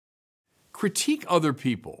critique other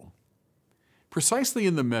people precisely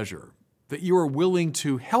in the measure that you are willing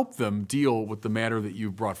to help them deal with the matter that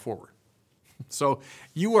you've brought forward. So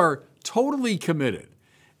you are totally committed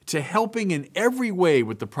to helping in every way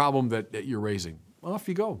with the problem that you're raising. Well, off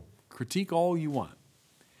you go. Critique all you want.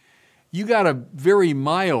 You got a very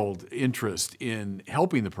mild interest in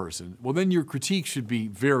helping the person, well, then your critique should be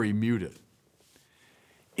very muted.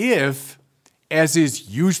 If, as is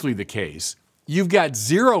usually the case, you've got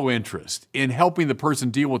zero interest in helping the person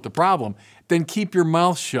deal with the problem, then keep your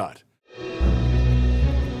mouth shut.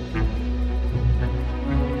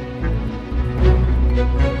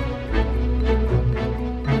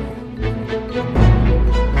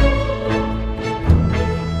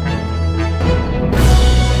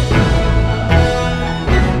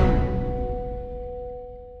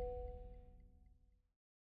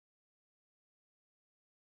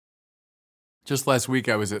 Just last week,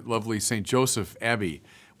 I was at lovely St. Joseph Abbey,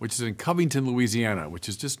 which is in Covington, Louisiana, which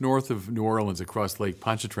is just north of New Orleans across Lake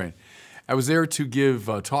Pontchartrain. I was there to give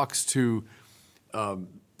talks to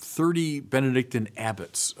 30 Benedictine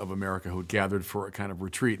abbots of America who had gathered for a kind of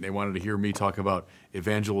retreat, and they wanted to hear me talk about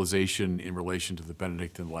evangelization in relation to the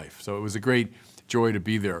Benedictine life. So it was a great joy to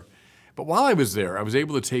be there. But while I was there, I was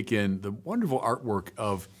able to take in the wonderful artwork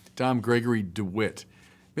of Dom Gregory de Wit.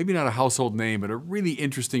 Maybe not a household name, but a really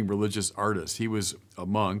interesting religious artist. He was a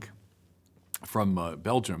monk from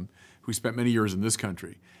Belgium who spent many years in this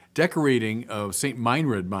country, decorating St.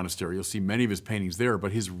 Meinrad Monastery. You'll see many of his paintings there,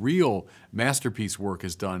 but his real masterpiece work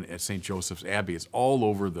is done at St. Joseph's Abbey. It's all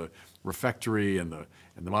over the refectory and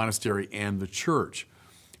the monastery and the church.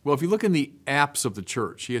 Well, if you look in the apse of the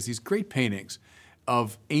church, he has these great paintings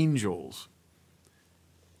of angels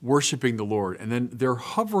worshiping the Lord, and then they're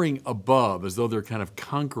hovering above as though they're kind of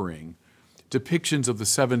conquering depictions of the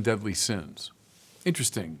 7 deadly sins.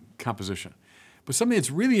 Interesting composition. But something that's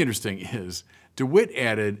really interesting is de Wit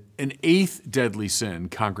added an 8th deadly sin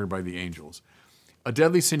conquered by the angels, a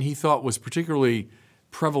deadly sin he thought was particularly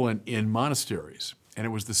prevalent in monasteries, and it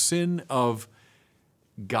was the sin of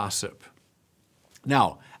gossip.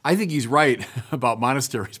 Now, I think he's right about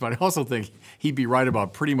monasteries, but I also think he'd be right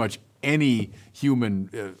about pretty much any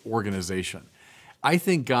human organization. I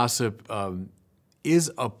think gossip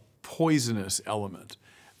is a poisonous element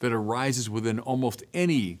that arises within almost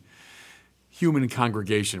any human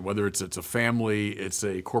congregation, whether it's a family, it's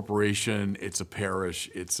a corporation, it's a parish,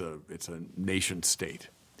 it's a nation state.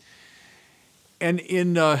 And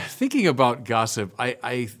in thinking about gossip,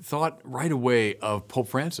 I thought right away of Pope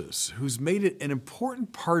Francis, who's made it an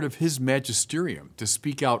important part of his magisterium to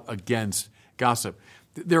speak out against gossip.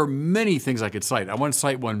 There are many things I could cite. I want to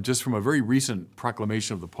cite one just from a very recent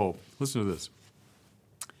proclamation of the Pope. Listen to this.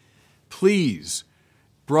 Please,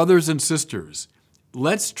 brothers and sisters,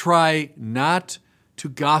 let's try not to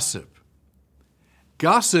gossip.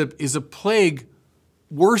 Gossip is a plague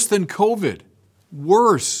worse than COVID.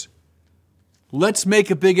 Worse. Let's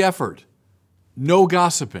make a big effort. No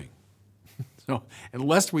gossiping. So, and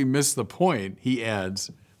lest we miss the point, he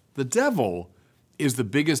adds, the devil is the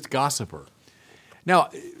biggest gossiper.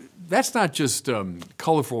 Now, that's not just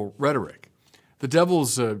colorful rhetoric. The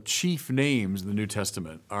devil's chief names in the New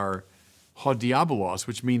Testament are ho diabolos,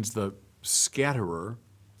 which means the scatterer,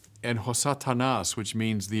 and ho satanas, which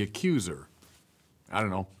means the accuser. I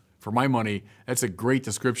don't know. For my money, that's a great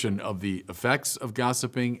description of the effects of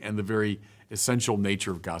gossiping and the very essential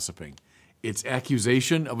nature of gossiping. It's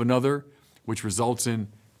accusation of another, which results in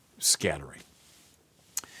scattering.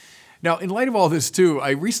 Now, in light of all this, too, I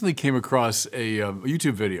recently came across a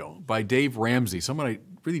YouTube video by Dave Ramsey, someone I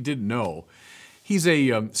really didn't know. He's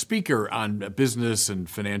a speaker on business and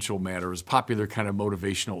financial matters, popular kind of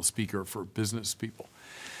motivational speaker for business people.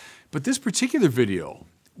 But this particular video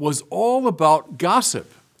was all about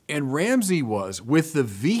gossip. And Ramsey was, with the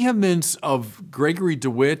vehemence of Gregory de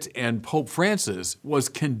Wit and Pope Francis, was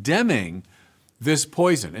condemning this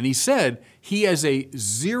poison. And he said he has a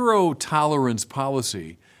zero tolerance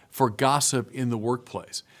policy for gossip in the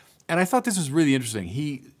workplace. And I thought this was really interesting.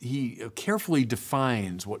 He carefully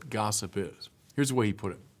defines what gossip is. Here's the way he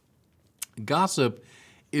put it. Gossip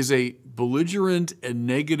is a belligerent and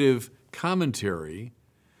negative commentary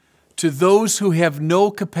to those who have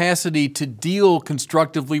no capacity to deal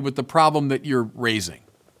constructively with the problem that you're raising.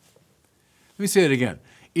 Let me say that again.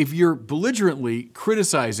 If you're belligerently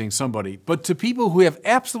criticizing somebody, but to people who have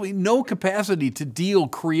absolutely no capacity to deal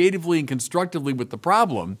creatively and constructively with the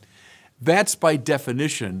problem, that's by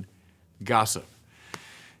definition gossip.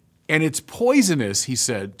 And it's poisonous, he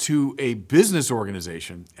said, to a business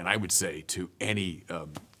organization, and I would say to any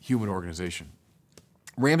human organization.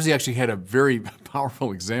 Ramsey actually had a very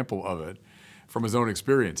powerful example of it from his own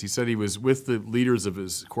experience. He said he was with the leaders of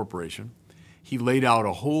his corporation. He laid out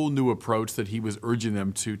a whole new approach that he was urging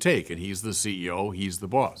them to take, and he's the CEO, he's the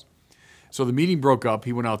boss. So the meeting broke up,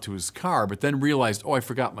 he went out to his car, but then realized, oh, I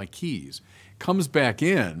forgot my keys. Comes back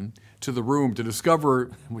in to the room to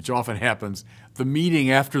discover, which often happens, the meeting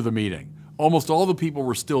after the meeting. Almost all the people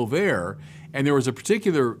were still there, and there was a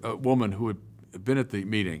particular woman who had been at the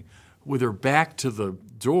meeting with her back to the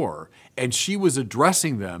door, and she was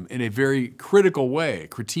addressing them in a very critical way,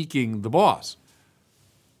 critiquing the boss.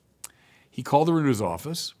 He called her into his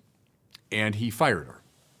office, and he fired her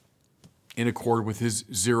in accord with his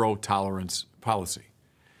zero tolerance policy.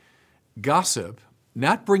 Gossip,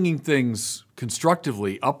 not bringing things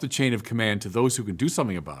constructively up the chain of command to those who can do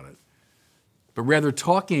something about it, but rather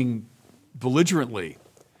talking belligerently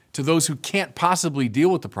to those who can't possibly deal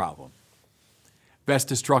with the problem, that's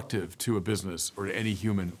destructive to a business or to any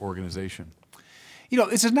human organization. You know,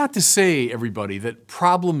 this is not to say, everybody, that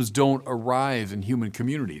problems don't arise in human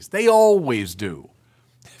communities. They always do.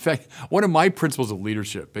 In fact, one of my principles of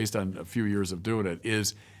leadership, based on a few years of doing it,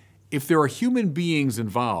 is if there are human beings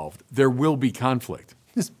involved, there will be conflict.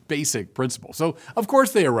 This basic principle. So, of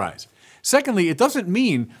course they arise. Secondly, it doesn't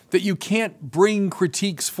mean that you can't bring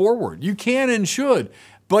critiques forward. You can and should,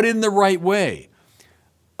 but in the right way.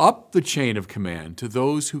 Up the chain of command to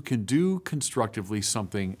those who can do constructively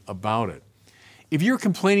something about it. If you're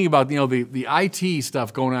complaining about, the IT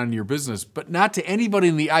stuff going on in your business, but not to anybody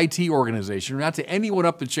in the IT organization, or not to anyone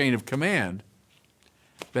up the chain of command,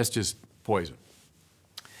 that's just poison.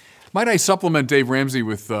 Might I supplement Dave Ramsey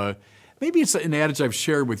with, maybe it's an adage I've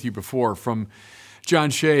shared with you before from John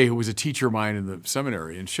Shea, who was a teacher of mine in the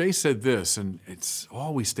seminary. And Shea said this, and it's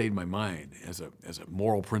always stayed in my mind as a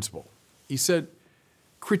moral principle. He said,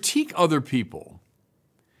 critique other people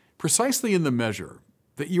precisely in the measure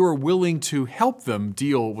that you are willing to help them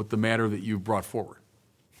deal with the matter that you've brought forward.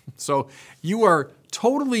 So you are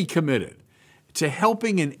totally committed to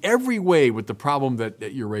helping in every way with the problem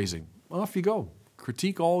that you're raising. Well, off you go.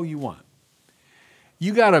 Critique all you want.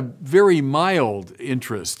 You got a very mild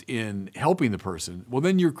interest in helping the person, well,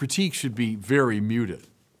 then your critique should be very muted.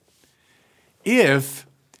 If,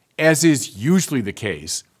 as is usually the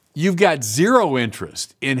case, you've got zero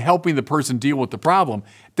interest in helping the person deal with the problem,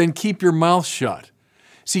 then keep your mouth shut.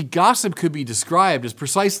 See, gossip could be described as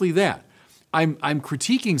precisely that. I'm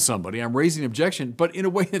critiquing somebody, I'm raising an objection, but in a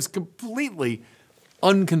way that's completely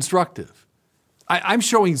unconstructive. I'm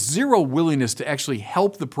showing zero willingness to actually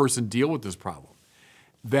help the person deal with this problem.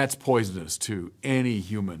 That's poisonous to any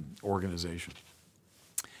human organization.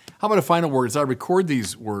 How about a final word? As I record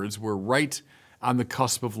these words, we're right on the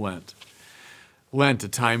cusp of Lent. Lent, a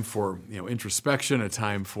time for introspection, a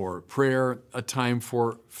time for prayer, a time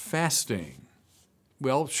for fasting.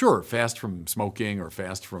 Well, sure, fast from smoking or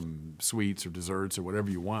fast from sweets or desserts or whatever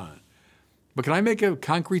you want. But can I make a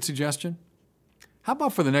concrete suggestion? How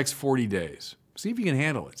about for the next 40 days? See if you can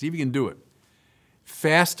handle it. See if you can do it.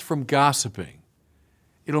 Fast from gossiping.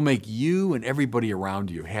 It'll make you and everybody around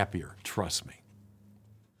you happier. Trust me.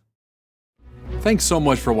 Thanks so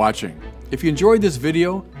much for watching. If you enjoyed this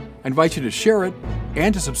video, I invite you to share it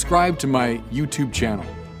and to subscribe to my YouTube channel.